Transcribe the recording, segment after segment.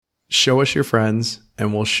Show us your friends,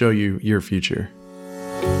 and we'll show you your future.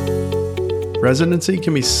 Residency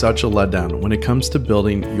can be such a letdown when it comes to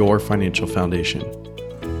building your financial foundation,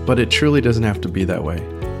 but it truly doesn't have to be that way.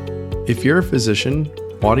 If you're a physician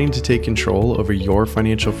wanting to take control over your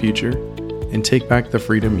financial future and take back the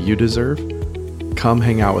freedom you deserve, come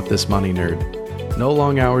hang out with this money nerd. No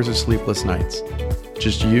long hours or sleepless nights.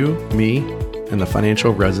 Just you, me, and the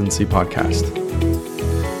Financial Residency Podcast.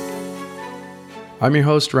 I'm your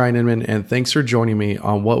host, Ryan Inman, and thanks for joining me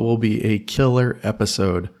on what will be a killer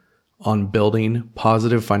episode on building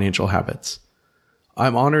positive financial habits.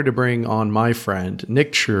 I'm honored to bring on my friend,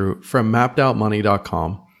 Nick True from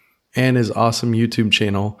MappedOutMoney.com and his awesome YouTube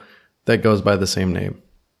channel that goes by the same name.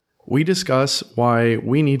 We discuss why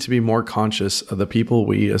we need to be more conscious of the people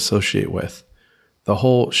we associate with. The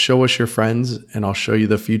whole show us your friends and I'll show you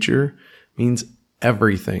the future means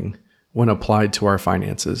everything when applied to our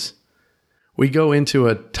finances. We go into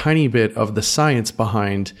a tiny bit of the science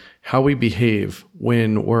behind how we behave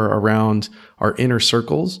when we're around our inner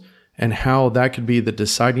circles and how that could be the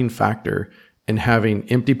deciding factor in having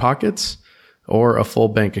empty pockets or a full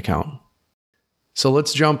bank account. So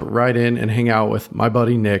let's jump right in and hang out with my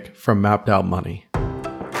buddy Nick from Mapped Out Money.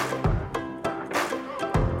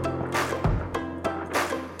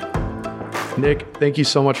 Nick, thank you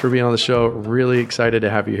so much for being on the show. Really excited to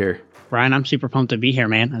have you here. Ryan, I'm super pumped to be here,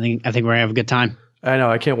 man. I think we're gonna have a good time. I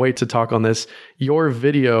know. I can't wait to talk on this. Your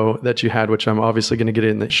video that you had, which I'm obviously going to get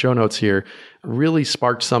in the show notes here, really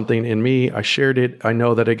sparked something in me. I shared it. I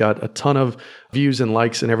know that it got a ton of views and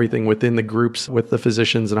likes and everything within the groups with the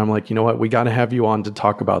physicians. And I'm like, you know what? We got to have you on to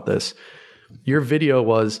talk about this. Your video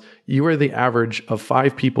was, you are the average of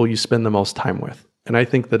 5 people you spend the most time with. And I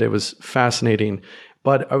think that it was fascinating.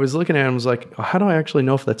 But I was looking at it and was like, how do I actually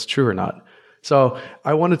know if that's true or not? So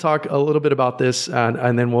I want to talk a little bit about this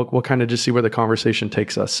and then we'll kind of just see where the conversation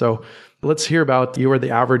takes us. So let's hear about, you are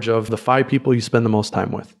the average of the 5 people you spend the most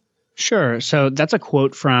time with. Sure. So that's a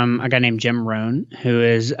quote from a guy named Jim Rohn, who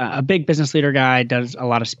is a big business leader guy, does a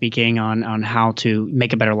lot of speaking on how to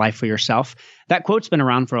make a better life for yourself. That quote's been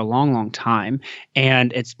around for a long, long time,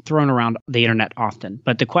 and it's thrown around the internet often.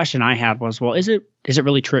 But the question I had was, well, is it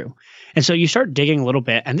really true? And so you start digging a little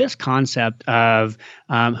bit, and this concept of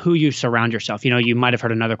who you surround yourself. You might have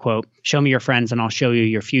heard another quote, show me your friends and I'll show you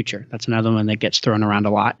your future. That's another one that gets thrown around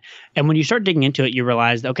a lot. And when you start digging into it, you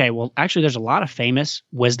realize, okay, well, actually, there's a lot of famous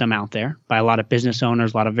wisdom out there by a lot of business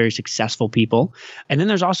owners, a lot of very successful people. And then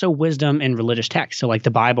there's also wisdom in religious texts. So like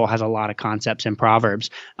the Bible has a lot of concepts in Proverbs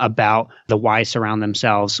about the wise surround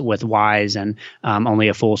themselves with wise and only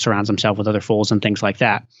a fool surrounds himself with other fools and things like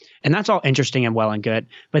that. And that's all interesting and well and good.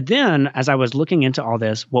 But then as I was looking into all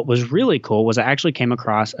this, what was really cool was I actually came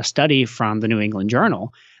across a study from the New England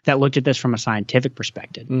Journal that looked at this from a scientific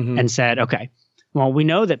perspective and said, okay, well, we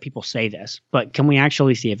know that people say this, but can we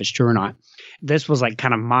actually see if it's true or not? This was like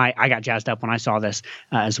kind of I got jazzed up when I saw this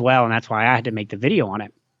as well. And that's why I had to make the video on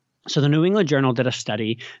it. So the New England Journal did a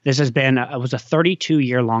study. This has been, it was a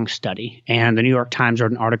 32-year-long study. And the New York Times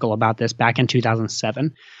wrote an article about this back in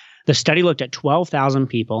 2007. The study looked at 12,000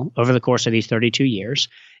 people over the course of these 32 years.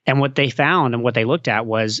 And what they found and what they looked at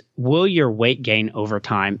was, will your weight gain over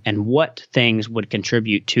time and what things would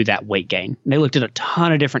contribute to that weight gain? And they looked at a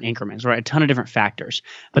ton of different increments, right? A ton of different factors.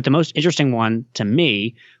 But the most interesting one to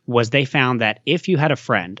me was they found that if you had a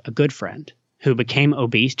friend, a good friend, who became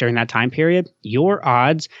obese during that time period, your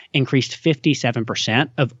odds increased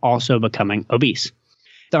 57% of also becoming obese.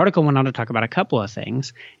 The article went on to talk about a couple of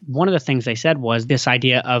things. One of the things they said was this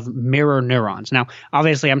idea of mirror neurons. Now,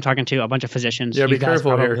 obviously, I'm talking to a bunch of physicians. Yeah, be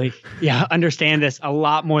careful here. Yeah, understand this a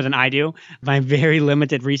lot more than I do. My very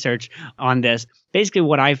limited research on this. Basically,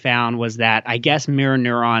 what I found was that I guess mirror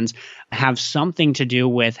neurons have something to do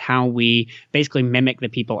with how we basically mimic the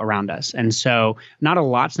people around us. And so not a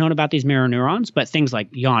lot's known about these mirror neurons, but things like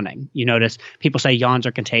yawning. You notice people say yawns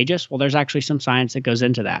are contagious. Well, there's actually some science that goes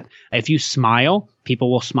into that. If you smile,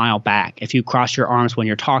 people will smile back. If you cross your arms when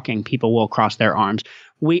you're talking, people will cross their arms.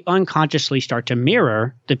 We unconsciously start to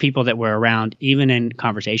mirror the people that we're around, even in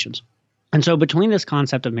conversations. And so between this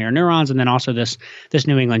concept of mirror neurons and then also this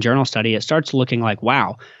New England Journal study, it starts looking like,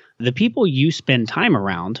 wow, the people you spend time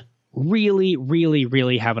around really, really,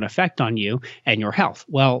 really have an effect on you and your health.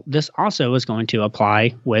 Well, this also is going to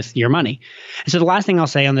apply with your money. And so the last thing I'll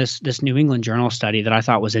say on this New England Journal study that I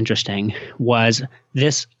thought was interesting was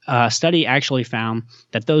this study actually found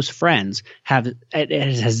that those friends it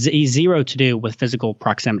has zero to do with physical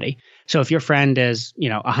proximity. So if your friend is,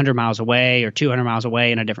 100 miles away or 200 miles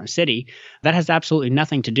away in a different city, that has absolutely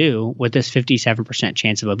nothing to do with this 57%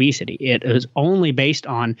 chance of obesity. It is only based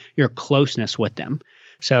on your closeness with them.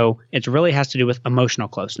 So it really has to do with emotional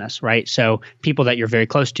closeness, right? So people that you're very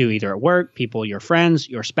close to, either at work, people, your friends,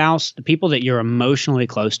 your spouse, the people that you're emotionally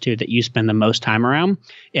close to that you spend the most time around,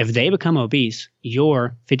 if they become obese,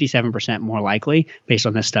 you're 57% more likely, based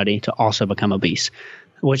on this study, to also become obese,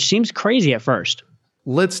 which seems crazy at first.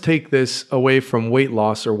 Let's take this away from weight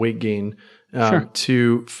loss or weight gain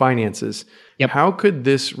to finances. Yep. How could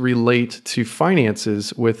this relate to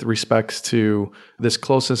finances with respects to this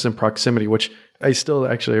closeness and proximity, which I still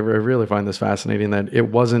actually I really find this fascinating, that it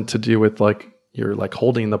wasn't to do with like you're like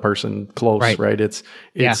holding the person close, right? It's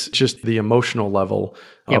just the emotional level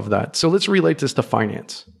of that. So let's relate this to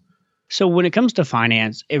finance. So when it comes to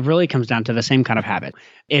finance, it really comes down to the same kind of habit.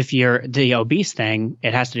 If you're the obese thing,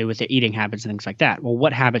 it has to do with the eating habits and things like that. Well,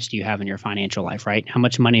 what habits do you have in your financial life, right? How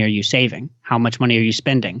much money are you saving? How much money are you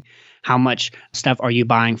spending? How much stuff are you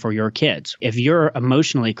buying for your kids? If you're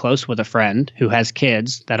emotionally close with a friend who has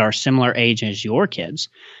kids that are similar age as your kids,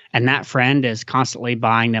 and that friend is constantly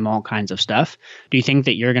buying them all kinds of stuff, do you think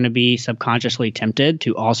that you're going to be subconsciously tempted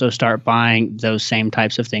to also start buying those same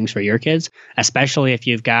types of things for your kids? Especially if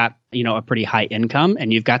you've got, a pretty high income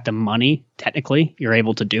and you've got the money, technically, you're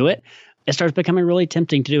able to do it. It starts becoming really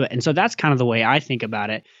tempting to do it. And so that's kind of the way I think about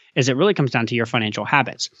it, is it really comes down to your financial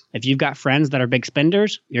habits. If you've got friends that are big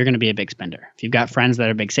spenders, you're going to be a big spender. If you've got friends that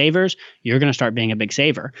are big savers, you're going to start being a big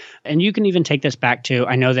saver. And you can even take this back to,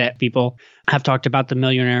 I know that people have talked about the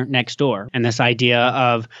millionaire next door and this idea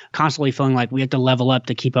of constantly feeling like we have to level up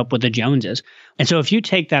to keep up with the Joneses. And so if you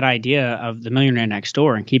take that idea of the millionaire next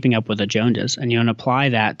door and keeping up with the Joneses and you apply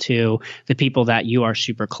that to the people that you are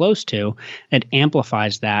super close to, it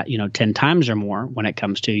amplifies that, 10 times or more when it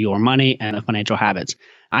comes to your money and financial habits.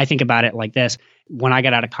 I think about it like this. When I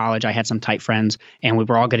got out of college, I had some tight friends and we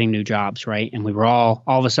were all getting new jobs, right? And we were all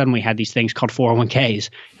of a sudden we had these things called 401ks.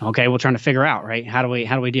 Okay, we're trying to figure out, right? How do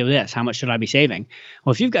we deal with this? How much should I be saving?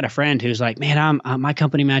 Well, if you've got a friend who's like, man, my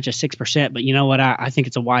company matches 6%, but you know what? I think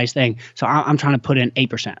it's a wise thing. So I'm trying to put in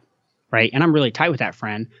 8%, right? And I'm really tight with that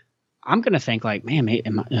friend. I'm going to think like, man,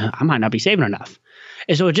 I might not be saving enough.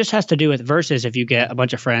 And so it just has to do with versus if you get a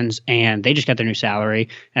bunch of friends and they just got their new salary.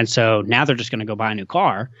 And so now they're just going to go buy a new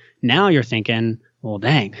car. Now you're thinking, well,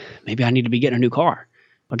 dang, maybe I need to be getting a new car.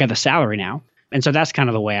 I got the salary now. And so that's kind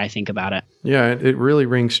of the way I think about it. Yeah, it really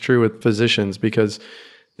rings true with physicians because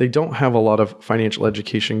they don't have a lot of financial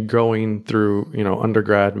education going through,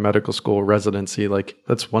 undergrad, medical school, residency. Like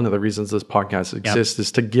that's one of the reasons this podcast exists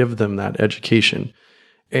is to give them that education.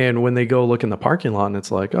 And when they go look in the parking lot and it's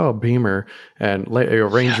like, oh, Beamer and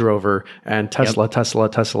Range Rover and Tesla,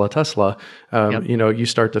 you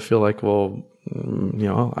start to feel like, well,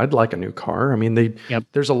 I'd like a new car. I mean,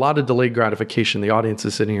 there's a lot of delayed gratification. The audience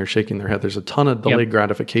is sitting here shaking their head. There's a ton of delayed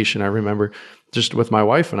gratification. I remember just with my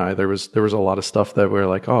wife and I, there was a lot of stuff that we were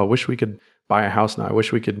like, oh, I wish we could buy a house now. I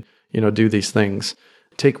wish we could, do these things,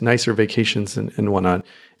 take nicer vacations and whatnot.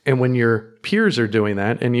 And when your peers are doing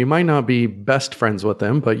that, and you might not be best friends with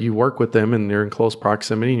them, but you work with them and they're in close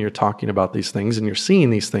proximity and you're talking about these things and you're seeing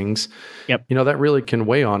these things, that really can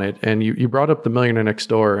weigh on it. And you brought up the millionaire next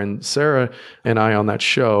door, and Sarah and I on that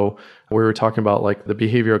show, we were talking about like the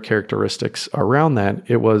behavioral characteristics around that.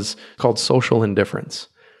 It was called social indifference.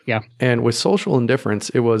 Yeah. And with social indifference,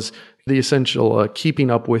 it was the essential keeping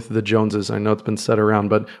up with the Joneses. I know it's been said around,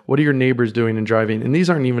 but what are your neighbors doing and driving? And these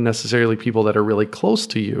aren't even necessarily people that are really close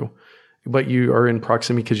to you, but you are in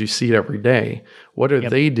proximity because you see it every day. What are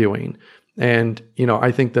they doing? And,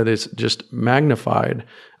 I think that it's just magnified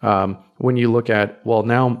when you look at, well,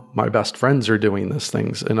 now my best friends are doing these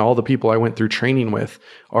things and all the people I went through training with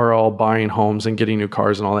are all buying homes and getting new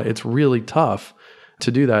cars and all that. It's really tough to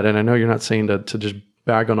do that. And I know you're not saying to just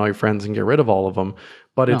bag on all your friends and get rid of all of them,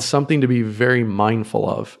 but it's something to be very mindful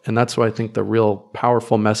of. And that's why I think the real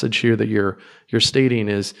powerful message here that you're stating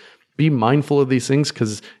is be mindful of these things,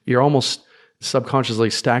 because you're almost subconsciously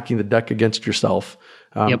stacking the deck against yourself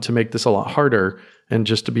to make this a lot harder, and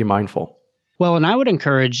just to be mindful. Well, and I would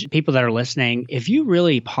encourage people that are listening, if you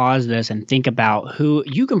really pause this and think about who,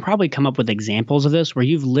 you can probably come up with examples of this where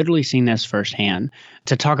you've literally seen this firsthand.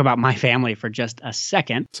 To talk about my family for just a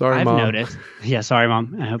second, I've noticed. Yeah, sorry,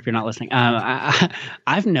 Mom. I hope you're not listening.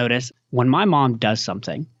 I've noticed when my mom does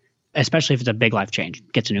something, especially if it's a big life change,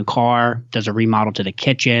 gets a new car, does a remodel to the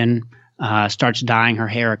kitchen, starts dyeing her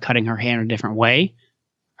hair or cutting her hair in a different way,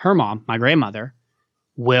 her mom, my grandmother,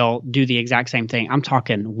 will do the exact same thing. I'm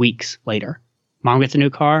talking weeks later. Mom gets a new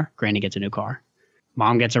car, Granny gets a new car.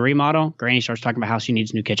 Mom gets a remodel. Granny starts talking about how she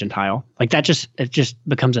needs new kitchen tile. Like it just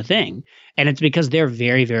becomes a thing. And it's because they're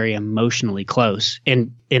very, very emotionally close.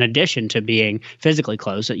 And in addition to being physically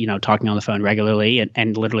close, talking on the phone regularly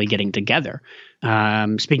and literally getting together.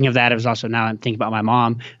 Speaking of that, it was also, now I'm thinking about my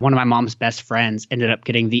mom. One of my mom's best friends ended up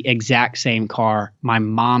getting the exact same car my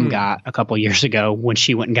mom got a couple years ago when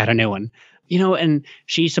she went and got a new one. And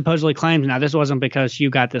she supposedly claims, now this wasn't because you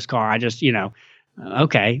got this car. I just,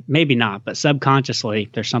 okay, maybe not, but subconsciously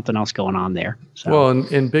there's something else going on there. So. Well,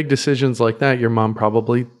 in big decisions like that, your mom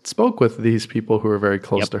probably spoke with these people who are very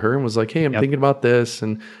close to her and was like, hey, I'm thinking about this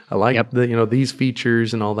and I like these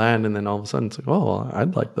features and all that. And then all of a sudden it's like, oh, well,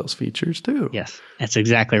 I'd like those features too. Yes, that's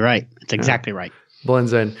exactly right. It's exactly right.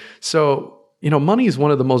 Blends in. So, money is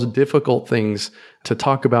one of the most difficult things to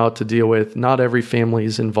talk about, to deal with. Not every family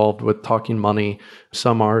is involved with talking money.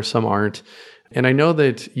 Some are, some aren't. And I know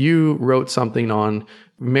that you wrote something on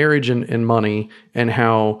marriage and money and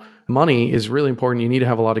how money is really important. You need to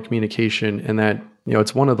have a lot of communication and that,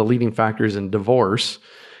 it's one of the leading factors in divorce,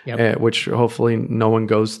 which hopefully no one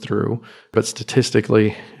goes through. But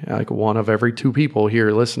statistically, like 1 of every 2 people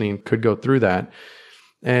here listening could go through that.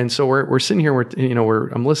 And so we're sitting here,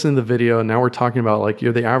 I'm listening to the video and now we're talking about like,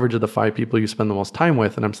 you're the average of the 5 people you spend the most time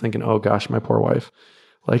with. And I'm thinking, oh gosh, my poor wife.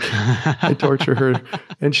 Like I torture her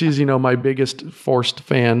and she's, my biggest forced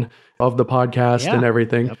fan of the podcast and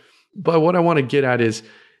everything. Yep. But what I want to get at is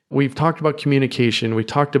we've talked about communication. We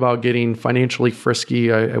talked about getting financially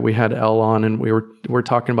frisky. We had Elle on and we're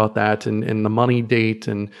talking about that and the money date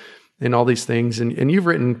and all these things. And you've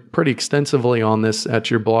written pretty extensively on this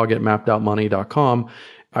at your blog at mapped-out-money.com.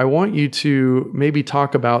 I want you to maybe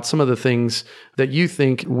talk about some of the things that you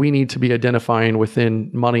think we need to be identifying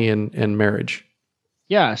within money and marriage.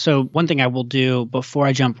 Yeah. So one thing I will do before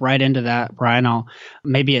I jump right into that, Brian,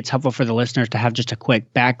 maybe it's helpful for the listeners to have just a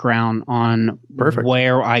quick background on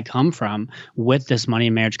where I come from with this money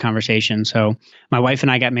and marriage conversation. So my wife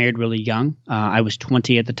and I got married really young. I was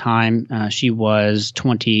 20 at the time. She was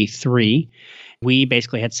 23. We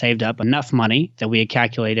basically had saved up enough money that we had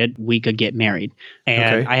calculated we could get married.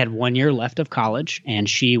 And I had 1 year left of college and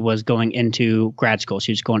she was going into grad school.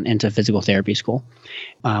 She was going into physical therapy school.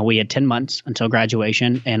 We had 10 months until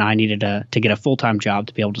graduation and I needed to get a full-time job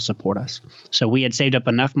to be able to support us. So we had saved up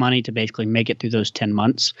enough money to basically make it through those 10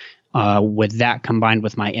 months. With that combined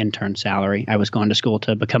with my intern salary, I was going to school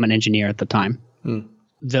to become an engineer at the time.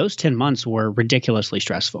 Those 10 months were ridiculously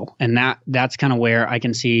stressful. And that's kind of where I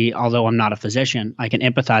can see, although I'm not a physician, I can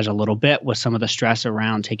empathize a little bit with some of the stress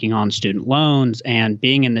around taking on student loans and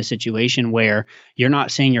being in this situation where you're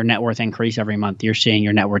not seeing your net worth increase every month. You're seeing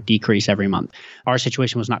your net worth decrease every month. Our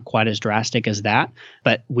situation was not quite as drastic as that,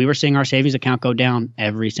 but we were seeing our savings account go down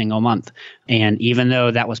every single month. And even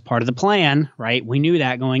though that was part of the plan, right, we knew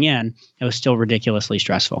that going in, it was still ridiculously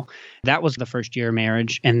stressful. That was the first year of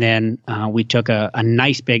marriage. And then we took a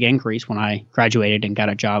nice big increase when I graduated and got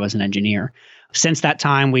a job as an engineer. Since that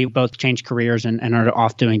time, we both changed careers and are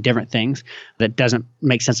off doing different things that doesn't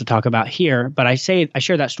make sense to talk about here. But I share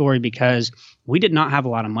that story because we did not have a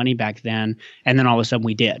lot of money back then. And then all of a sudden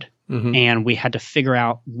we did. And we had to figure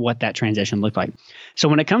out what that transition looked like. So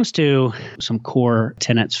when it comes to some core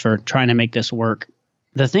tenets for trying to make this work,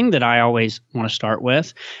 the thing that I always want to start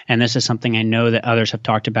with, and this is something I know that others have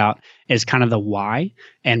talked about, is kind of the why,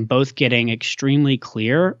 and both getting extremely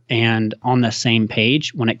clear and on the same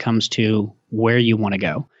page when it comes to where you want to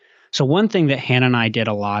go. So one thing that Hannah and I did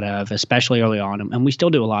a lot of, especially early on, and we still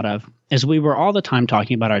do a lot of, is we were all the time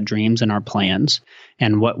talking about our dreams and our plans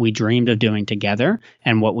and what we dreamed of doing together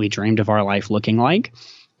and what we dreamed of our life looking like,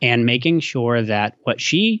 and making sure that what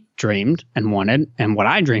she dreamed and wanted and what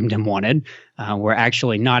I dreamed and wanted were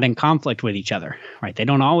actually not in conflict with each other, right? They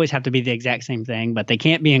don't always have to be the exact same thing, but they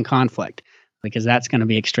can't be in conflict because that's going to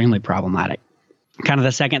be extremely problematic. Kind of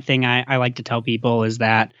the second thing I like to tell people is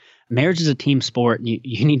that marriage is a team sport.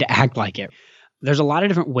 You need to act like it. There's a lot of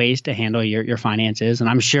different ways to handle your finances. And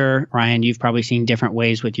I'm sure, Ryan, you've probably seen different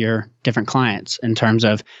ways with your different clients in terms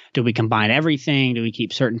of, do we combine everything? Do we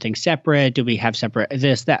keep certain things separate? Do we have separate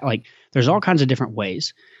this, that? Like, there's all kinds of different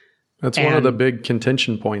ways. That's one of the big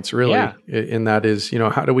contention points, really. Yeah. And that is,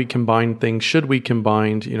 how do we combine things? Should we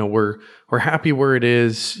combine? We're happy where it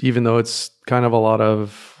is, even though it's kind of a lot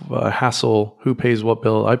of hassle. Who pays what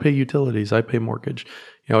bill? I pay utilities. I pay mortgage.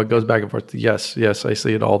 It goes back and forth. Yes, I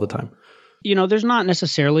see it all the time. There's not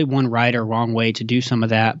necessarily one right or wrong way to do some of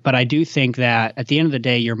that, but I do think that at the end of the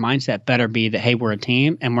day, your mindset better be that, hey, we're a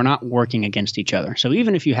team and we're not working against each other. So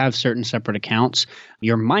even if you have certain separate accounts,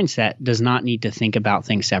 your mindset does not need to think about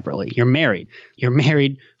things separately. You're married. You're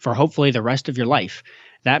married for hopefully the rest of your life.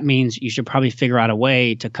 that means you should probably figure out a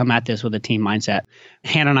way to come at this with a team mindset.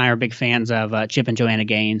 Hannah and I are big fans of Chip and Joanna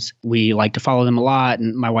Gaines. We like to follow them a lot,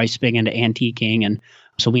 and my wife's big into antiquing, and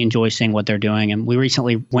so we enjoy seeing what they're doing. And we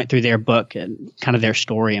recently went through their book and kind of their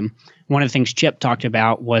story. And one of the things Chip talked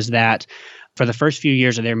about was that for the first few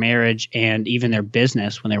years of their marriage and even their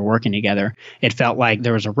business when they were working together, it felt like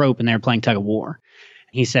there was a rope and they were playing tug of war.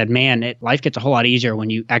 He said, man, life gets a whole lot easier when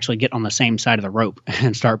you actually get on the same side of the rope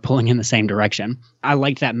and start pulling in the same direction. I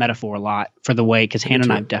liked that metaphor a lot for the way, because Hannah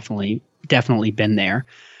and I have definitely been there.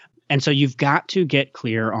 And so you've got to get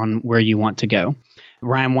clear on where you want to go.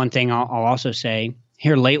 Ryan, one thing I'll also say,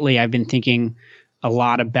 here lately I've been thinking a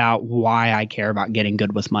lot about why I care about getting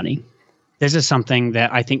good with money. This is something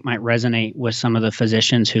that I think might resonate with some of the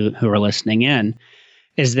physicians who are listening in,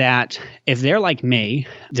 is that if they're like me,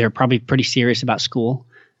 they're probably pretty serious about school.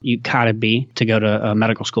 You gotta be to go to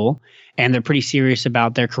medical school. And they're pretty serious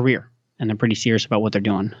about their career. And they're pretty serious about what they're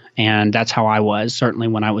doing. And that's how I was, certainly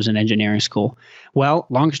when I was in engineering school. Well,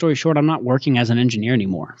 long story short, I'm not working as an engineer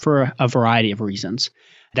anymore for a variety of reasons.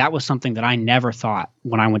 That was something that I never thought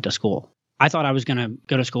when I went to school. I thought I was going to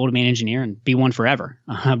go to school to be an engineer and be one forever.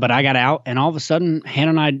 But I got out, and all of a sudden, Hannah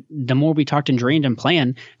and I, the more we talked and dreamed and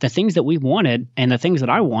planned, the things that we wanted and the things that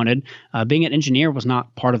I wanted, being an engineer was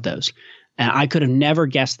not part of those. And I could have never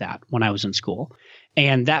guessed that when I was in school.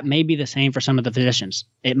 And that may be the same for some of the physicians.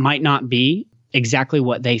 It might not be exactly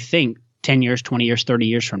what they think 10 years, 20 years, 30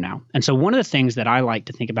 years from now. And so one of the things that I like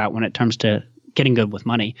to think about when it comes to getting good with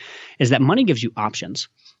money is that money gives you options.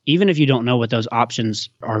 Even if you don't know what those options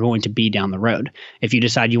are going to be down the road. If you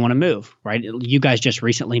decide you want to move, right? You guys just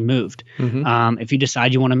recently moved. Mm-hmm. If you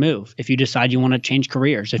decide you want to move, if you decide you want to change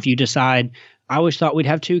careers, if you decide, I always thought we'd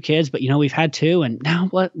have 2 kids, but we've had 2, and now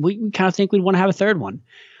we kind of think we'd want to have a 3rd one.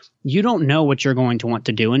 You don't know what you're going to want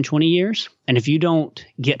to do in 20 years. And if you don't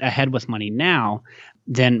get ahead with money now,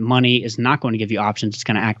 then money is not going to give you options. It's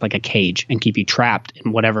going to act like a cage and keep you trapped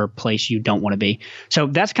in whatever place you don't want to be. So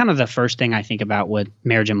that's kind of the first thing I think about with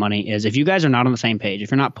marriage and money is if you guys are not on the same page,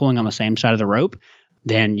 if you're not pulling on the same side of the rope,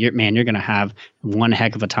 then you're going to have one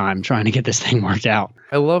heck of a time trying to get this thing worked out.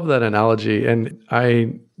 I love that analogy. And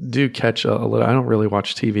I do catch a little, I don't really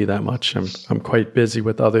watch TV that much. I'm quite busy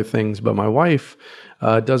with other things, but my wife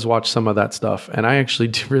does watch some of that stuff. And I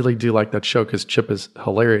actually really do like that show because Chip is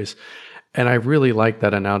hilarious. And I really like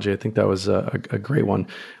that analogy. I think that was a great one.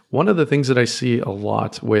 One of the things that I see a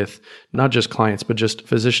lot with not just clients, but just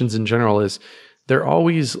physicians in general is they're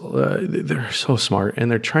always, they're so smart and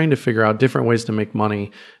they're trying to figure out different ways to make money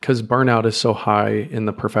because burnout is so high in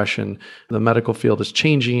the profession. The medical field is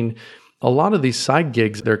changing. A lot of these side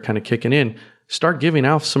gigs, they're kind of kicking in, start giving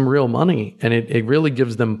out some real money. And it really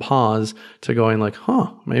gives them pause to going like,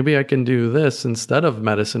 maybe I can do this instead of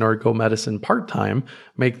medicine or go medicine part-time,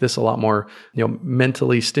 make this a lot more,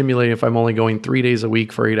 mentally stimulating if I'm only going 3 days a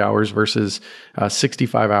week for 8 hours versus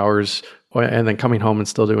 65 hours and then coming home and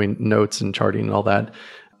still doing notes and charting and all that.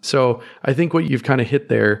 So I think what you've kind of hit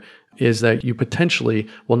there is that you potentially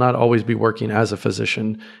will not always be working as a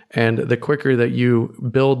physician. And the quicker that you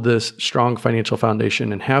build this strong financial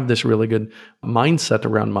foundation and have this really good mindset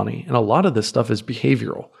around money, and a lot of this stuff is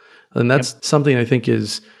behavioral. And that's something I think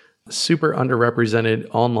is super underrepresented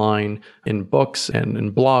online in books and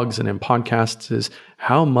in blogs and in podcasts is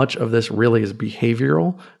how much of this really is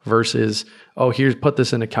behavioral versus, here's put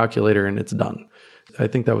this in a calculator and it's done. I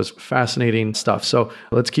think that was fascinating stuff. So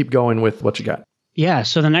let's keep going with what you got. Yeah.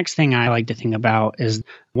 So the next thing I like to think about is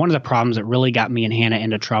one of the problems that really got me and Hannah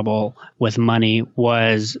into trouble with money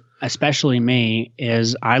was, especially me,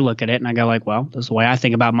 is I look at it and I go like, well, this is the way I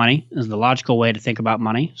think about money. This is the logical way to think about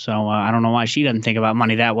money. So I don't know why she doesn't think about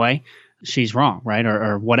money that way. She's wrong, right?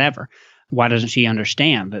 Or whatever. Why doesn't she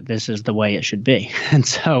understand that this is the way it should be? And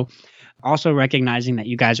so also recognizing that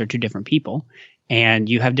you guys are 2 different people. And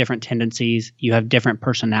you have different tendencies, you have different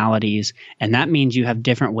personalities, and that means you have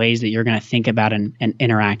different ways that you're going to think about and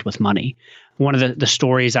interact with money. One of the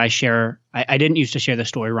stories I share, I didn't used to share the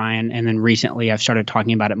story, Ryan, and then recently I've started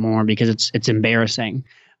talking about it more because it's embarrassing.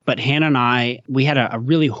 But Hannah and I, we had a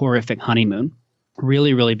really horrific honeymoon,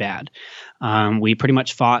 really, really bad. We pretty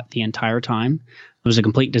much fought the entire time. It was a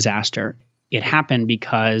complete disaster. It happened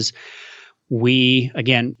because we,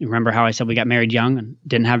 again, remember how I said we got married young and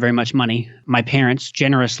didn't have very much money. My parents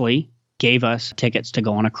generously gave us tickets to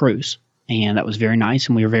go on a cruise. And that was very nice.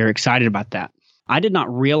 And we were very excited about that. I did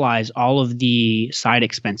not realize all of the side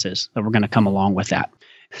expenses that were going to come along with that.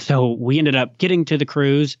 So we ended up getting to the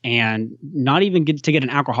cruise and not even get an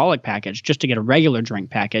alcoholic package, just to get a regular drink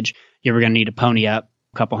package. You were going to need to pony up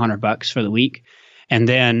a couple $100 for the week. And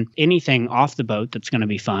then anything off the boat that's going to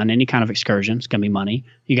be fun, any kind of excursion, it's going to be money.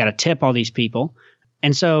 You got to tip all these people.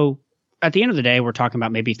 And so at the end of the day, we're talking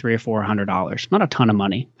about maybe $300 or $400, not a ton of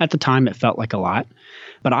money. At the time, it felt like a lot,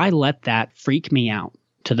 but I let that freak me out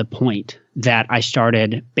to the point that I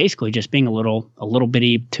started basically just being a little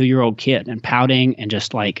bitty 2-year-old kid and pouting and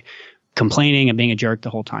just like complaining and being a jerk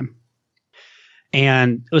the whole time.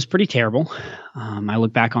 And it was pretty terrible. I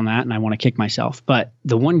look back on that and I want to kick myself. But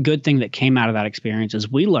the one good thing that came out of that experience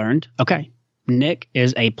is we learned, okay, Nick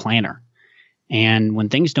is a planner. And when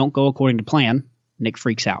things don't go according to plan, Nick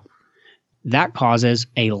freaks out. That causes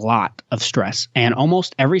a lot of stress. And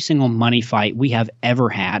almost every single money fight we have ever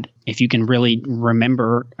had, if you can really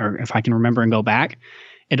remember, or if I can remember and go back,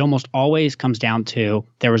 it almost always comes down to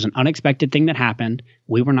there was an unexpected thing that happened.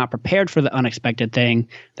 We were not prepared for the unexpected thing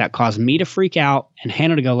that caused me to freak out and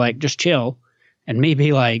Hannah to go like, just chill. And me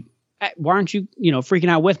be like, hey, why aren't you, freaking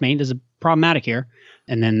out with me? There's a problematic here.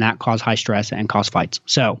 And then that caused high stress and caused fights.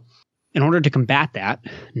 So in order to combat that,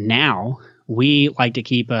 now we like to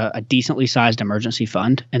keep a decently sized emergency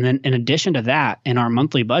fund. And then in addition to that, in our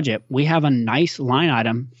monthly budget, we have a nice line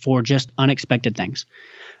item for just unexpected things.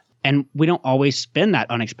 And we don't always spend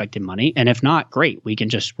that unexpected money. And if not, great. We can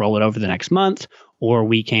just roll it over the next month, or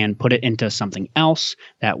we can put it into something else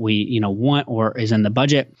that we, want or is in the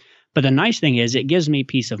budget. But the nice thing is it gives me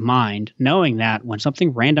peace of mind knowing that when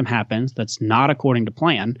something random happens that's not according to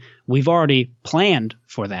plan, we've already planned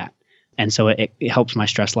for that. And so it helps my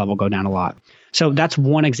stress level go down a lot. So that's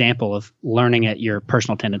one example of learning at your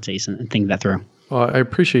personal tendencies and thinking that through. Well, I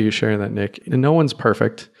appreciate you sharing that, Nick. And no one's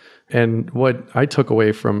perfect. And what I took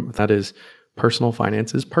away from that is personal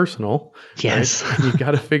finance is personal. Yes. Right? You've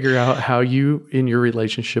got to figure out how you in your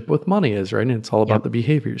relationship with money is, right? And it's all about the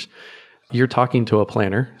behaviors. You're talking to a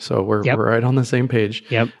planner, so we're right on the same page.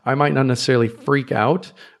 Yep. I might not necessarily freak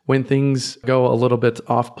out when things go a little bit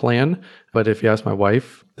off plan, but if you ask my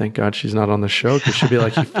wife, thank God she's not on the show because she'll be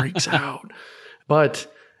like, he freaks out.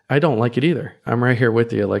 But I don't like it either. I'm right here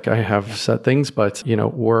with you. Like I have set things, but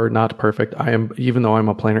we're not perfect. Even though I'm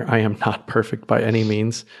a planner, I am not perfect by any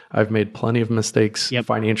means. I've made plenty of mistakes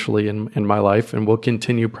financially in my life and will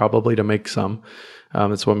continue probably to make some.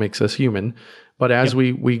 It's what makes us human. But as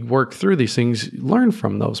we work through these things, learn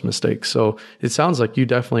from those mistakes. So it sounds like you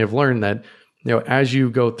definitely have learned that, as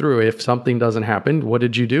you go through, if something doesn't happen, what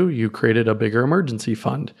did you do? You created a bigger emergency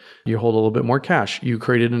fund. You hold a little bit more cash. You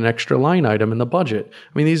created an extra line item in the budget.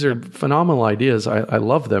 I mean, these are phenomenal ideas. I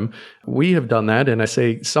love them. We have done that. And I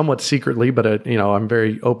say somewhat secretly, but I'm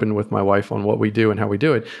very open with my wife on what we do and how we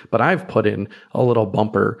do it. But I've put in a little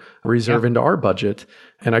bumper reserve into our budget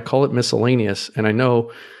and I call it miscellaneous. And I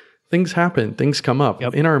know things happen, things come up.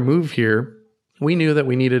 In our move here, we knew that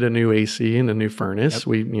we needed a new AC and a new furnace.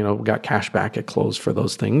 We, got cash back at close for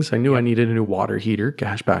those things. I knew I needed a new water heater,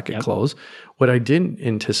 cash back at close. What I didn't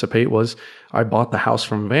anticipate was I bought the house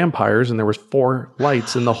from Vampires and there was 4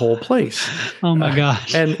 lights in the whole place. Oh my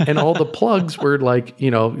gosh. And all the plugs were like,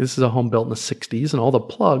 this is a home built in the 60s and all the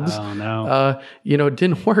plugs,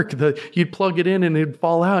 didn't work. You'd plug it in and it'd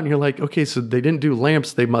fall out and you're like, okay, so they didn't do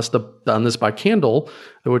lamps. They must have done this by candle,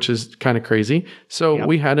 which is kind of crazy. So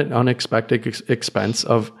we had an unexpected expense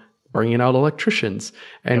of bringing out electricians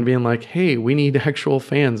and being like, hey, we need actual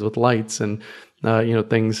fans with lights and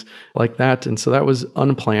things like that. And so that was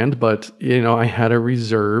unplanned, but, I had a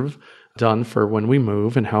reserve done for when we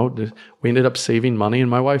move and how we ended up saving money. And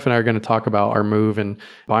my wife and I are going to talk about our move and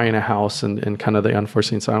buying a house and kind of the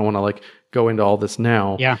unforeseen. So I don't want to go into all this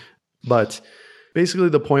now. Yeah. But basically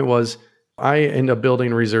the point was I end up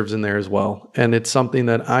building reserves in there as well. And it's something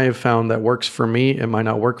that I have found that works for me. It might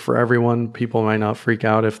not work for everyone. People might not freak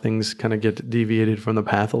out if things kind of get deviated from the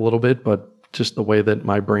path a little bit, but just the way that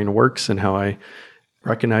my brain works and how I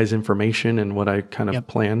recognize information and what I kind of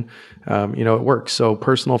plan, it works. So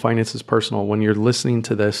personal finance is personal. When you're listening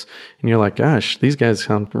to this and you're like, gosh, these guys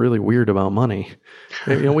sound really weird about money.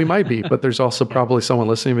 We might be, but there's also probably someone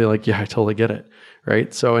listening and be like, yeah, I totally get it.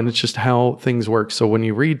 Right. So, and it's just how things work. So when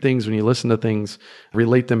you read things, when you listen to things,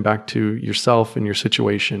 relate them back to yourself and your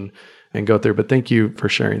situation and go through. But thank you for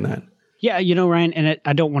sharing that. Yeah, Ryan, and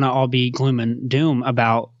I don't want to all be gloom and doom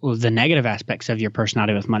about the negative aspects of your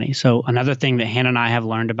personality with money. So another thing that Hannah and I have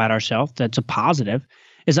learned about ourselves that's a positive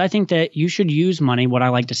is I think that you should use money. What I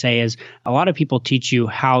like to say is a lot of people teach you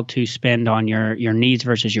how to spend on your needs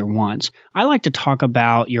versus your wants. I like to talk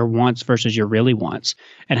about your wants versus your really wants.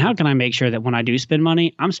 And how can I make sure that when I do spend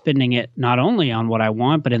money, I'm spending it not only on what I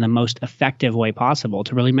want, but in the most effective way possible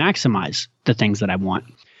to really maximize the things that I want.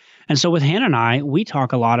 And so with Hannah and I, we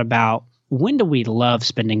talk a lot about when do we love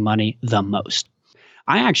spending money the most?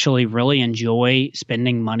 I actually really enjoy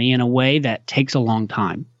spending money in a way that takes a long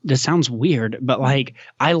time. this sounds weird, but like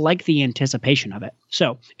I like the anticipation of it.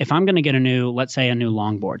 So if I'm going to get let's say a new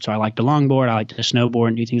longboard. So I like to longboard, I like to snowboard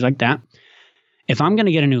and do things like that. If I'm going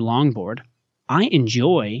to get a new longboard, I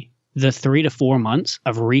enjoy the 3 to 4 months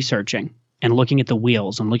of researching and looking at the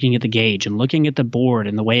wheels and looking at the gauge and looking at the board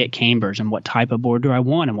and the way it cambers and what type of board do I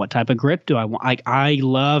want and what type of grip do I want. Like I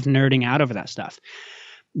love nerding out over that stuff.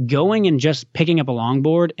 Going and just picking up a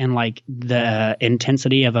longboard and like the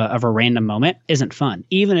intensity of a random moment isn't fun,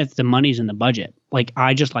 even if the money's in the budget. Like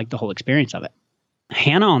I just like the whole experience of it.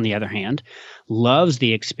 Hannah, on the other hand, loves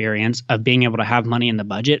the experience of being able to have money in the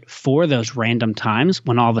budget for those random times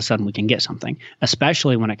when all of a sudden we can get something,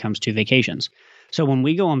 especially when it comes to vacations. So when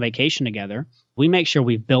we go on vacation together, we make sure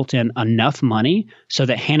we've built in enough money so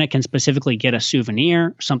that Hannah can specifically get a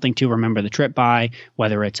souvenir, something to remember the trip by,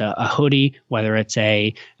 whether it's a hoodie, whether it's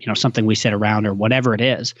something we sit around or whatever it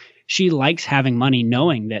is. She likes having money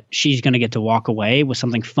knowing that she's going to get to walk away with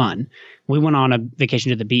something fun. We went on a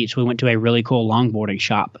vacation to the beach. We went to a really cool longboarding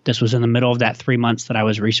shop. This was in the middle of that 3 months that I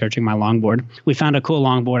was researching my longboard. We found a cool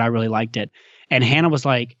longboard. I really liked it. And Hannah was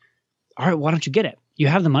like, all right, why don't you get it? You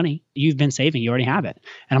have the money. You've been saving. You already have it.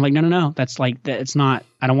 And I'm like, no. That's like, it's not,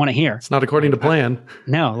 I don't want to hear. It's not according to plan.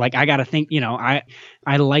 No, like I got to think, I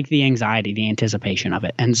like the anxiety, the anticipation of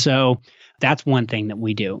it. And so that's one thing that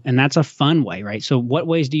we do. And that's a fun way, right? So what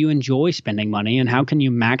ways do you enjoy spending money and how can you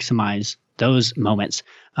maximize those moments?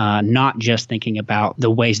 Not just thinking about the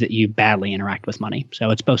ways that you badly interact with money. So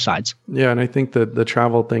it's both sides. Yeah. And I think that the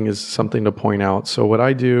travel thing is something to point out. So what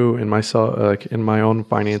I do in myself, like in my own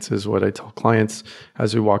finances, what I tell clients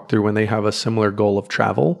as we walk through when they have a similar goal of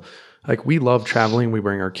travel, like we love traveling, we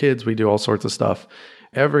bring our kids, we do all sorts of stuff.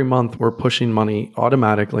 Every month, we're pushing money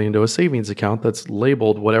automatically into a savings account that's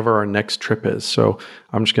labeled whatever our next trip is. So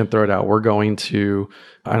I'm just going to throw it out. We're going to,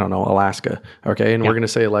 Alaska. Okay. And we're going to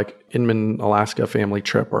say like Inman, Alaska family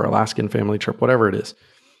trip or Alaskan family trip, whatever it is.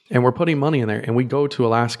 And we're putting money in there and we go to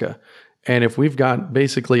Alaska. And if we've got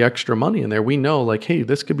basically extra money in there, we know like, hey,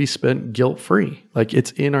 this could be spent guilt-free. Like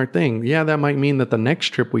it's in our thing. Yeah, that might mean that the next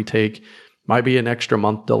trip we take might be an extra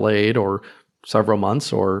month delayed or several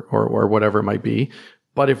months or whatever it might be.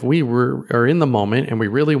 But if we are in the moment and we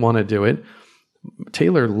really want to do it,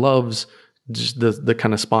 Taylor loves just the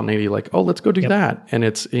kind of spontaneity, like, oh, let's go do that. And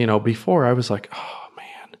it's, before I was like, oh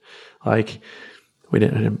man, like I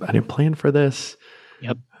didn't plan for this.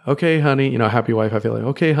 Yep. Okay, honey, happy wife, happy life.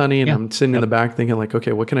 Okay, honey. And I'm sitting in the back thinking like,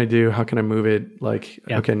 okay, what can I do? How can I move it? Like,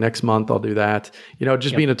 okay, next month I'll do that.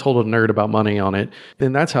 Just being a total nerd about money on it.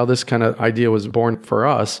 And that's how this kind of idea was born for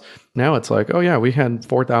us. Now it's like, oh yeah, we had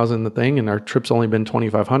 4,000 the thing and our trip's only been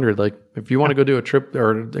 2,500. Like if you want to go do a trip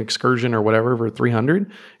or an excursion or whatever for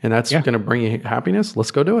 300 and that's going to bring you happiness, let's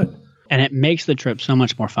go do it. And it makes the trip so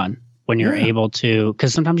much more fun when you're able to,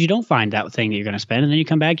 because sometimes you don't find that thing that you're going to spend and then you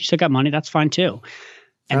come back, you still got money. That's fine too.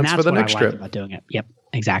 And that's for the next trip. About doing it. Yep,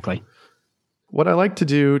 exactly. What I like to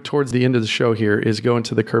do towards the end of the show here is go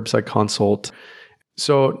into the curbside consult.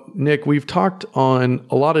 So, Nick, we've talked on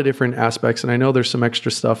a lot of different aspects, and I know there's some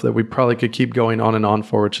extra stuff that we probably could keep going on and on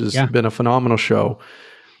for, which has been a phenomenal show.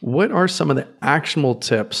 What are some of the actionable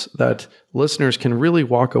tips that listeners can really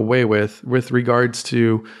walk away with regards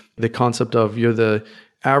to the concept of you're the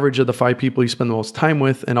average of the 5 people you spend the most time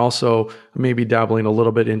with, and also maybe dabbling a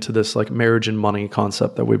little bit into this like marriage and money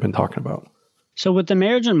concept that we've been talking about? So with the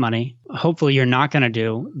marriage and money, hopefully you're not going to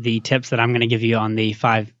do the tips that I'm going to give you on the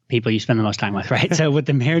 5 people you spend the most time with, right? So with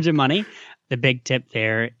the marriage and money, the big tip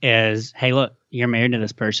there is, hey, look, you're married to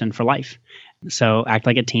this person for life. So act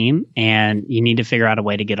like a team and you need to figure out a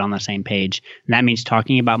way to get on the same page. And that means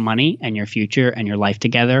talking about money and your future and your life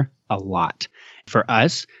together a lot. For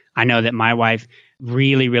us, I know that my wife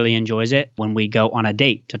really, really enjoys it when we go on a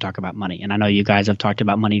date to talk about money. And I know you guys have talked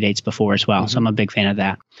about money dates before as well. So I'm a big fan of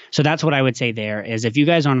that. So that's what I would say there is if you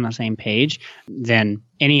guys aren't on the same page, then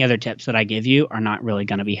any other tips that I give you are not really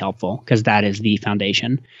going to be helpful because that is the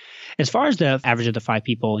foundation. As far as the average of the 5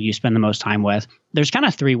 people you spend the most time with, there's kind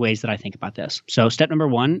of 3 ways that I think about this. So step number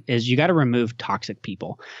 1 is you got to remove toxic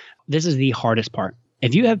people. This is the hardest part.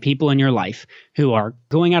 If you have people in your life who are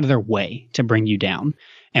going out of their way to bring you down,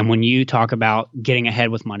 and when you talk about getting ahead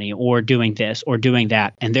with money or doing this or doing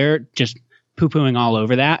that, and they're just poo-pooing all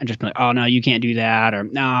over that and just be like, oh, no, you can't do that. Or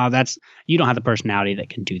no, you don't have the personality that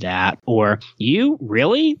can do that. Or you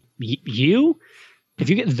really, you, if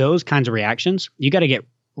you get those kinds of reactions, you got to get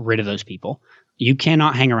rid of those people. You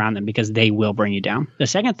cannot hang around them because they will bring you down. The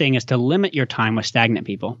second thing is to limit your time with stagnant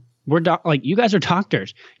people. Like you guys are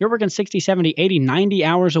doctors. You're working 60, 70, 80, 90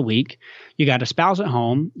 hours a week. You got a spouse at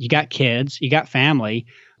home. You got kids. You got family.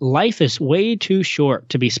 Life is way too short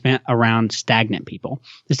to be spent around stagnant people.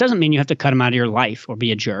 This doesn't mean you have to cut them out of your life or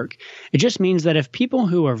be a jerk. It just means that if people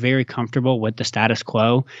who are very comfortable with the status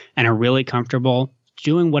quo and are really comfortable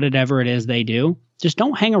doing whatever it is they do, just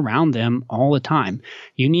don't hang around them all the time.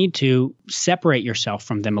 You need to separate yourself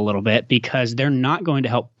from them a little bit because they're not going to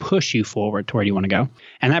help push you forward to where you want to go.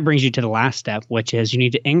 And that brings you to the last step, which is you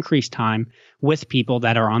need to increase time with people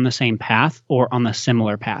that are on the same path or on the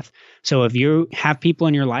similar path. So if you have people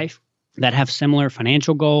in your life that have similar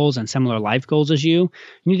financial goals and similar life goals as you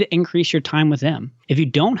need to increase your time with them. If you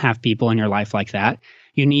don't have people in your life like that,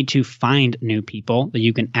 you need to find new people that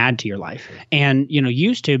you can add to your life. And,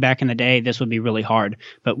 used to back in the day, this would be really hard.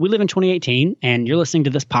 But we live in 2018 and you're listening to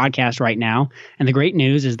this podcast right now. And the great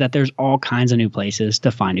news is that there's all kinds of new places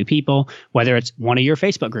to find new people, whether it's one of your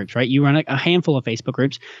Facebook groups, right? You run a handful of Facebook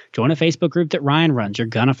groups. Join a Facebook group that Ryan runs. You're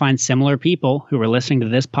going to find similar people who are listening to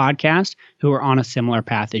this podcast who are on a similar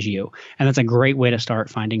path as you. And that's a great way to start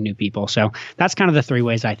finding new people. So that's kind of the 3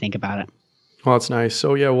 ways I think about it. Well, that's nice.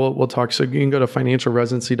 So yeah, we'll talk. So you can go to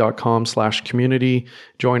financialresidency.com/community,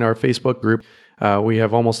 join our Facebook group. We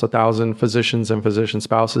have almost 1,000 physicians and physician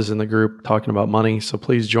spouses in the group talking about money. So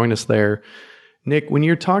please join us there. Nick, when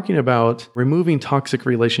you're talking about removing toxic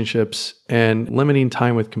relationships and limiting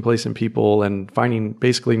time with complacent people and finding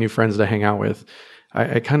basically new friends to hang out with,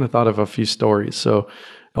 I kind of thought of a few stories. So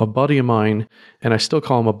a buddy of mine, and I still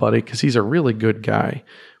call him a buddy because he's a really good guy,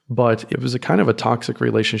 but it was a kind of a toxic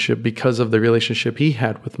relationship because of the relationship he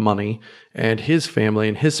had with money and his family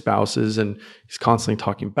and his spouses. And he's constantly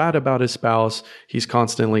talking bad about his spouse. He's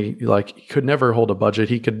constantly he could never hold a budget.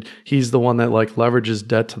 He's the one that leverages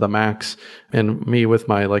debt to the max. And me with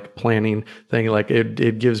my planning thing,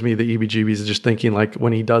 it gives me the EBGBs just thinking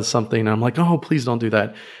when he does something, I'm like, oh, please don't do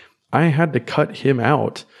that. I had to cut him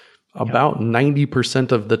out about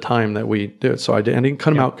 90% of the time that we do it. So I didn't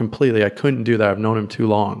cut him out completely. I couldn't do that. I've known him too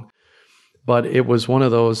long. But it was one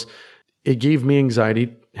of those, it gave me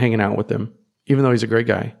anxiety hanging out with him, even though he's a great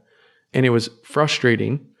guy. And it was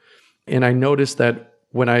frustrating. And I noticed that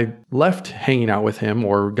when I left hanging out with him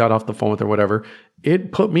or got off the phone with him or whatever,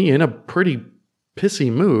 it put me in a pretty pissy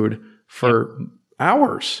mood for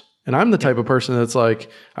hours. And I'm the type of person that's I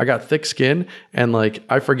got thick skin and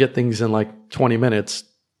I forget things in 20 minutes.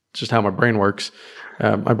 Just how my brain works.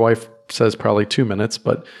 My wife says probably 2 minutes,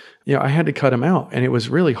 but I had to cut him out, and it was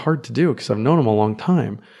really hard to do because I've known him a long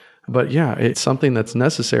time. But yeah, it's something that's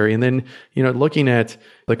necessary. And then, looking at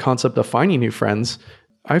the concept of finding new friends,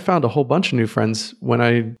 I found a whole bunch of new friends when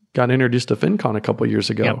I got introduced to FinCon a couple of years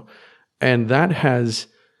ago. Yep. And that has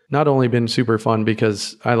not only been super fun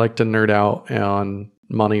because I like to nerd out on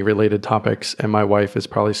money related topics. And my wife is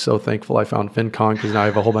probably so thankful I found FinCon because now I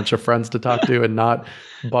have a whole bunch of friends to talk to and not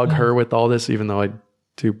bug her with all this, even though I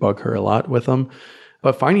do bug her a lot with them.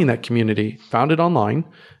 But finding that community, found it online.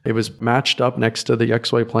 It was matched up next to the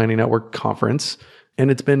XY Planning Network conference.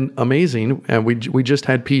 And it's been amazing. And we just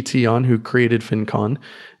had PT on who created FinCon.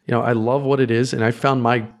 I love what it is. And I found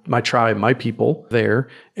my tribe, my people there.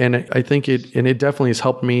 And I think it definitely has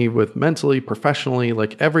helped me with mentally, professionally,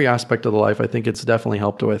 every aspect of the life. I think it's definitely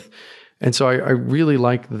helped with. And so I really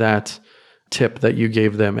like that tip that you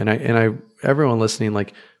gave them. And I everyone listening,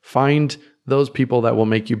 find those people that will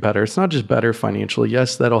make you better. It's not just better financially.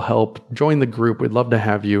 Yes, that'll help. Join the group. We'd love to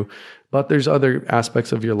have you. But there's other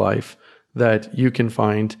aspects of your life that you can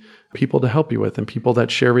find people to help you with and people that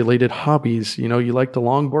share related hobbies. You like to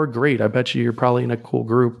longboard. Great. I bet you're probably in a cool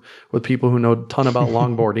group with people who know a ton about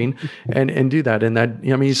longboarding and do that. And that,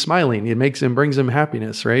 he's smiling. It brings him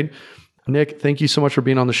happiness, right? Nick, thank you so much for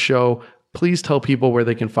being on the show. Please tell people where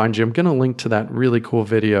they can find you. I'm going to link to that really cool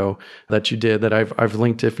video that you did that I've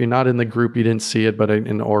linked. If you're not in the group, you didn't see it,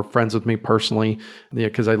 or friends with me personally,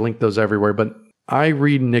 because I link those everywhere. But I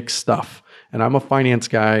read Nick's stuff. And I'm a finance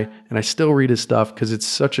guy, and I still read his stuff because it's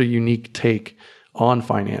such a unique take on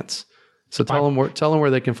finance. So tell them where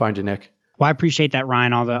they can find you, Nick. Well, I appreciate that,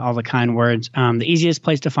 Ryan, all the kind words. The easiest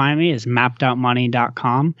place to find me is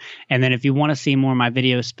mappedoutmoney.com. And then if you want to see more of my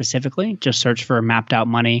videos specifically, just search for Mapped Out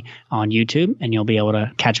Money on YouTube, and you'll be able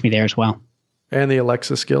to catch me there as well. And the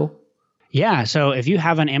Alexa skill? Yeah. So if you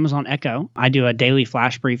have an Amazon Echo, I do a daily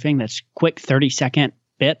flash briefing that's quick 30-second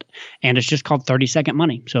bit, and it's just called 30-Second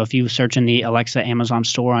Money. So if you search in the Alexa Amazon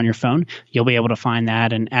store on your phone, you'll be able to find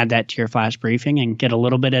that and add that to your flash briefing and get a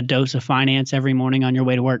little bit of dose of finance every morning on your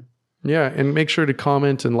way to work. Yeah, and make sure to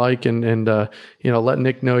comment and and let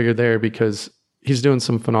Nick know you're there because He's doing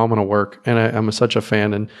some phenomenal work, and I'm such a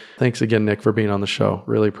fan. And thanks again, Nick, for being on the show.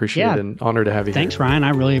 Really appreciate it, and honored to have you Thanks, here. Ryan. I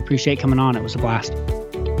really appreciate coming on. It was a blast.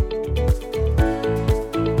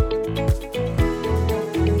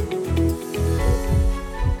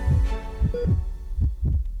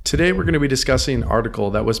 Today, we're going to be discussing an article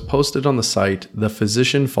that was posted on the site The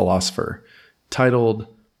Physician Philosopher, titled,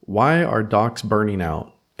 "Why Are Docs Burning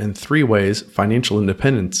Out? And 3 Ways Financial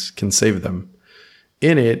Independence Can Save Them."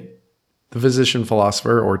 In it, The Physician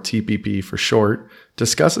Philosopher, or TPP for short,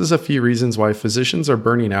 discusses a few reasons why physicians are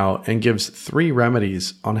burning out and gives 3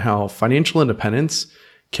 remedies on how financial independence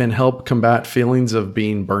can help combat feelings of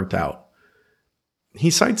being burnt out. He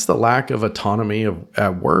cites the lack of autonomy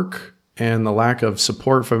at work and the lack of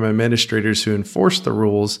support from administrators who enforce the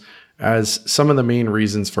rules as some of the main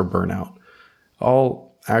reasons for burnout.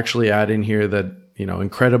 I'll actually add in here that,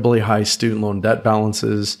 incredibly high student loan debt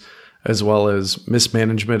balances, as well as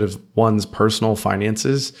mismanagement of one's personal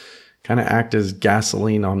finances, kind of act as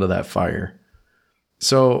gasoline onto that fire.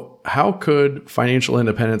 So how could financial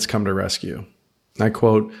independence come to rescue? I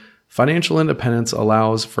quote, "Financial independence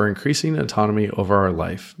allows for increasing autonomy over our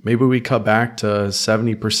life. Maybe we cut back to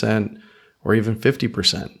 70% or even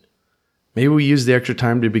 50%. Maybe we use the extra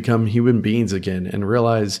time to become human beings again and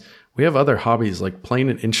realize we have other hobbies like playing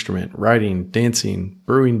an instrument, writing, dancing,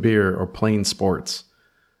 brewing beer, or playing sports.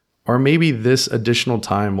 Or maybe this additional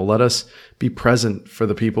time will let us be present for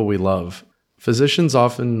the people we love. Physicians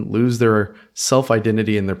often lose their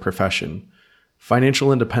self-identity in their profession.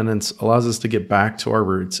 Financial independence allows us to get back to our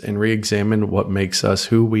roots and re-examine what makes us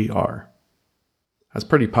who we are." That's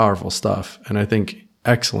pretty powerful stuff, and I think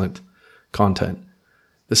excellent content.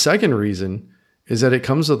 The second reason is that it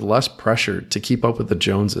comes with less pressure to keep up with the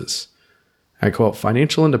Joneses. I quote,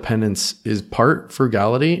 "Financial independence is part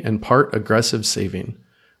frugality and part aggressive saving.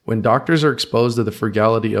 When doctors are exposed to the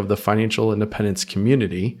frugality of the financial independence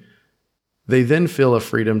community, they then feel a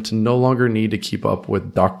freedom to no longer need to keep up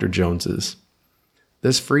with Dr. Joneses.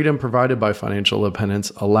 This freedom provided by financial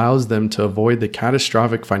independence allows them to avoid the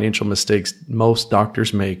catastrophic financial mistakes most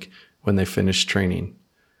doctors make when they finish training."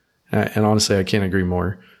 And honestly, I can't agree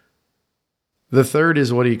more. The third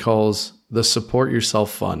is what he calls the Support Yourself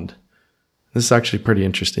Fund. This is actually pretty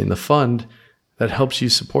interesting. The fund that helps you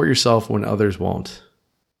support yourself when others won't.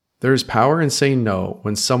 There is power in saying no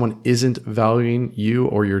when someone isn't valuing you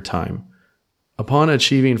or your time. Upon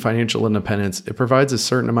achieving financial independence, it provides a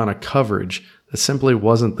certain amount of coverage that simply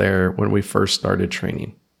wasn't there when we first started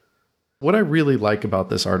training. What I really like about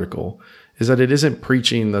this article is that it isn't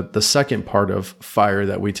preaching the second part of FIRE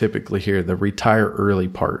that we typically hear, the retire early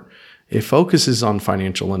part. It focuses on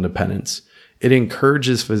financial independence. It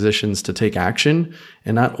encourages physicians to take action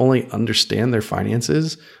and not only understand their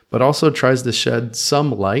finances, but also tries to shed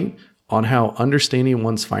some light on how understanding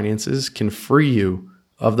one's finances can free you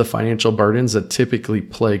of the financial burdens that typically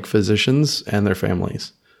plague physicians and their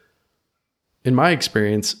families. In my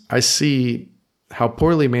experience, I see how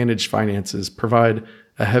poorly managed finances provide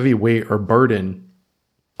a heavy weight or burden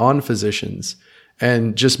on physicians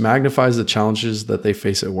and just magnifies the challenges that they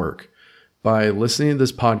face at work. By listening to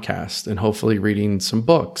this podcast and hopefully reading some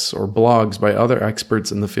books or blogs by other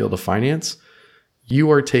experts in the field of finance,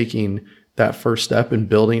 you are taking that first step in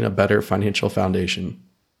building a better financial foundation.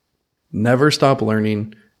 Never stop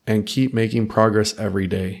learning and keep making progress every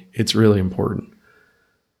day. It's really important.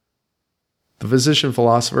 The Physician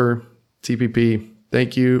Philosopher, TPP,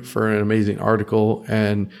 thank you for an amazing article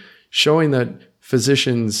and showing that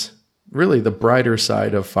physicians, really the brighter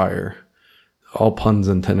side of FIRE, all puns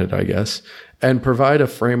intended, I guess, and provide a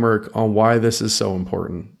framework on why this is so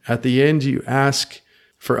important. At the end, you ask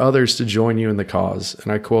for others to join you in the cause.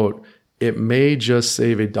 And I quote, "It may just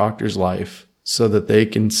save a doctor's life so that they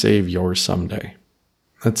can save yours someday."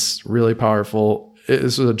 That's really powerful.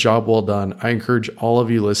 This was a job well done. I encourage all of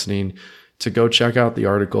you listening to go check out the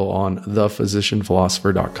article on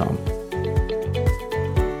thephysicianphilosopher.com.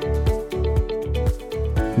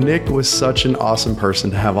 Nick was such an awesome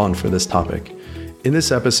person to have on for this topic. In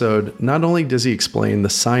this episode, not only does he explain the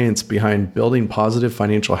science behind building positive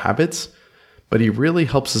financial habits, but he really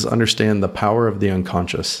helps us understand the power of the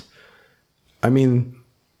unconscious. I mean,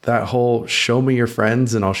 that whole show me your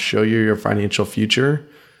friends and I'll show you your financial future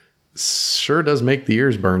sure does make the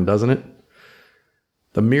ears burn, doesn't it?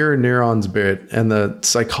 The mirror neurons bit and the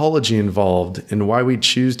psychology involved in why we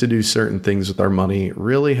choose to do certain things with our money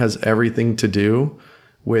really has everything to do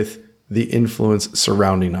with the influence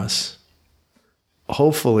surrounding us.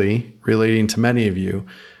 Hopefully, relating to many of you,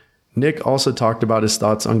 Nick also talked about his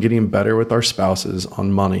thoughts on getting better with our spouses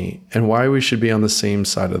on money and why we should be on the same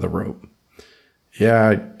side of the rope. Yeah,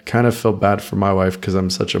 I kind of feel bad for my wife because I'm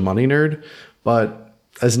such a money nerd, But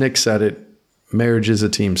as Nick said it, marriage is a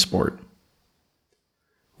team sport.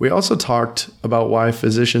 We also talked about why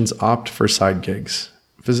physicians opt for side gigs.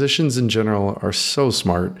 Physicians in general are so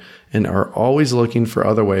smart and are always looking for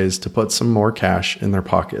other ways to put some more cash in their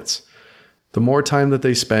pockets. The more time that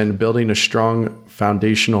they spend building a strong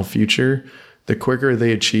foundational future, the quicker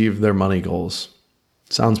they achieve their money goals.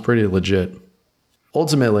 Sounds pretty legit.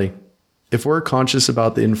 Ultimately, if we're conscious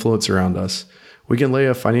about the influence around us, we can lay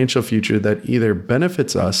a financial future that either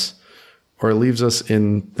benefits us or leaves us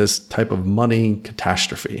in this type of money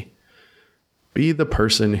catastrophe. Be the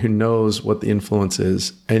person who knows what the influence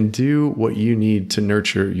is and do what you need to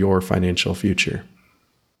nurture your financial future.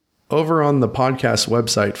 Over on the podcast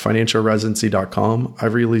website, financialresidency.com,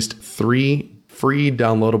 I've released 3 free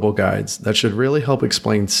downloadable guides that should really help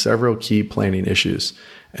explain several key planning issues,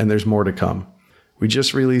 and there's more to come. We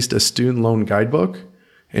just released a student loan guidebook,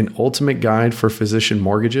 an ultimate guide for physician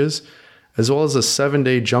mortgages, as well as a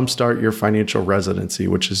 7-day Jumpstart Your Financial Residency,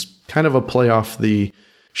 which is kind of a play off the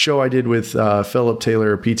show I did with Philip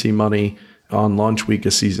Taylor, PT Money, on launch week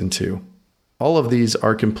of season 2. All of these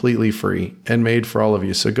are completely free and made for all of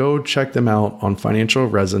you, so go check them out on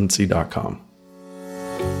financialresidency.com.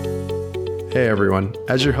 Hey everyone,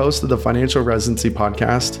 as your host of the Financial Residency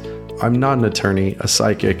podcast, I'm not an attorney, a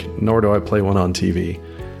psychic, nor do I play one on TV.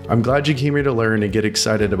 I'm glad you came here to learn and get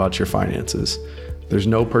excited about your finances. There's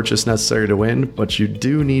no purchase necessary to win, but you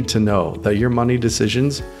do need to know that your money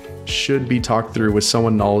decisions should be talked through with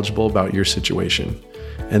someone knowledgeable about your situation.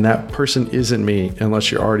 And that person isn't me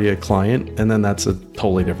unless you're already a client, and then that's a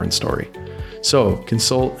totally different story. So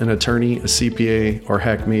consult an attorney, a CPA, or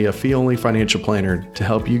heck me, a fee-only financial planner to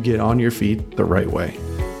help you get on your feet the right way.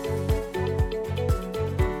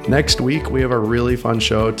 Next week, we have a really fun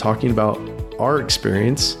show talking about our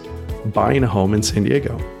experience buying a home in San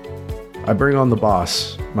Diego. I bring on the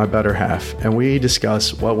boss, my better half, and we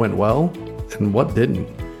discuss what went well and what didn't.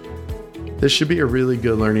 This should be a really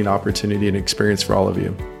good learning opportunity and experience for all of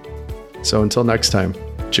you. So until next time,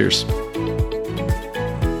 cheers.